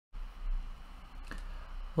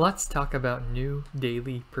Let's talk about new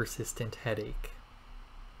daily persistent headache.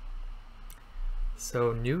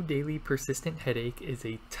 So new daily persistent headache is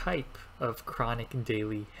a type of chronic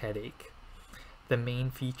daily headache. The main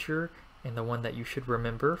feature, and the one that you should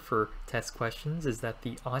remember for test questions, is that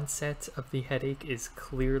the onset of the headache is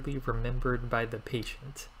clearly remembered by the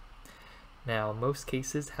patient. Now, most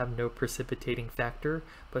cases have no precipitating factor,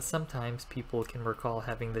 but sometimes people can recall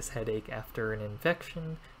having this headache after an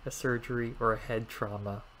infection, a surgery, or a head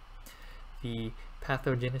trauma. The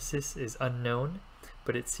pathogenesis is unknown,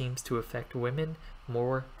 but it seems to affect women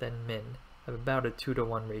more than men, of about a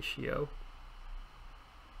 2-to-1 ratio.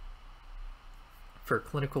 For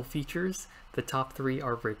clinical features, the top 3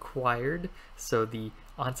 are required, so the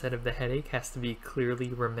onset of the headache has to be clearly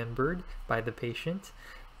remembered by the patient.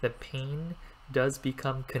 The pain does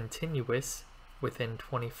become continuous within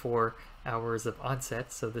 24 hours of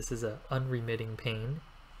onset, so this is an unremitting pain.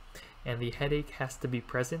 And the headache has to be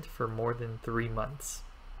present for more than 3 months.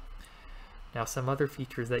 Now, some other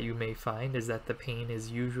features that you may find is that the pain is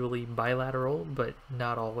usually bilateral, but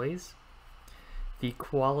not always. The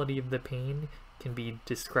quality of the pain can be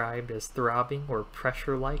described as throbbing or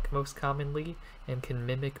pressure-like most commonly, and can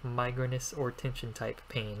mimic migrainous or tension type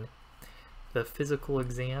pain. The physical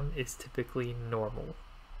exam is typically normal.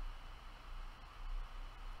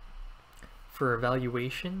 For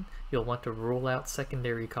evaluation, you'll want to rule out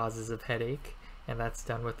secondary causes of headache, and that's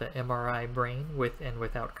done with an MRI brain with and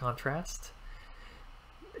without contrast.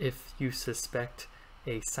 If you suspect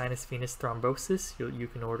a sinus venous thrombosis, you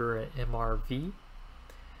can order an MRV.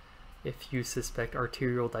 If you suspect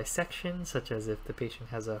arterial dissection, such as if the patient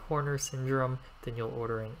has a Horner syndrome, then you'll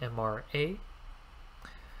order an MRA.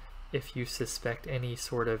 If you suspect any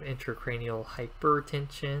sort of intracranial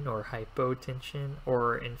hypertension or hypotension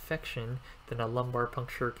or infection, then a lumbar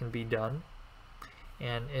puncture can be done.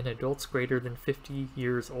 And in adults greater than 50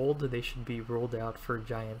 years old, they should be ruled out for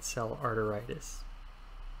giant cell arteritis.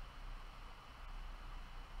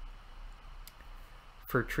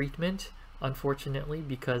 For treatment, unfortunately,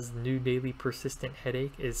 because new daily persistent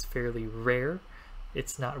headache is fairly rare,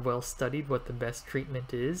 it's not well studied what the best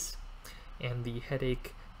treatment is, and the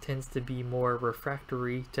headache tends to be more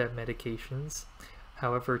refractory to medications.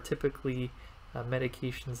 However, typically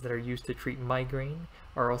medications that are used to treat migraine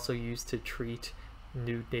are also used to treat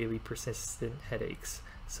new daily persistent headaches.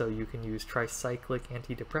 So you can use tricyclic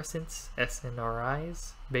antidepressants,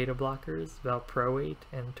 SNRIs, beta blockers, valproate,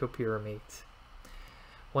 and topiramate.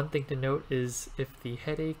 One thing to note is if the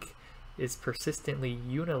headache is persistently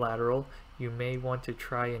unilateral, you may want to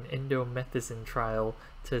try an indomethacin trial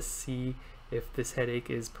to see if this headache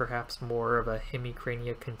is perhaps more of a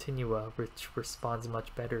hemicrania continua, which responds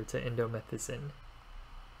much better to indomethacin.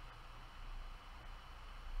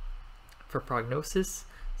 For prognosis,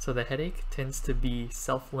 so the headache tends to be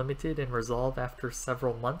self-limited and resolve after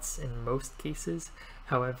several months in most cases.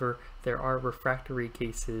 However, there are refractory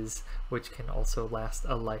cases which can also last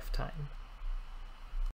a lifetime.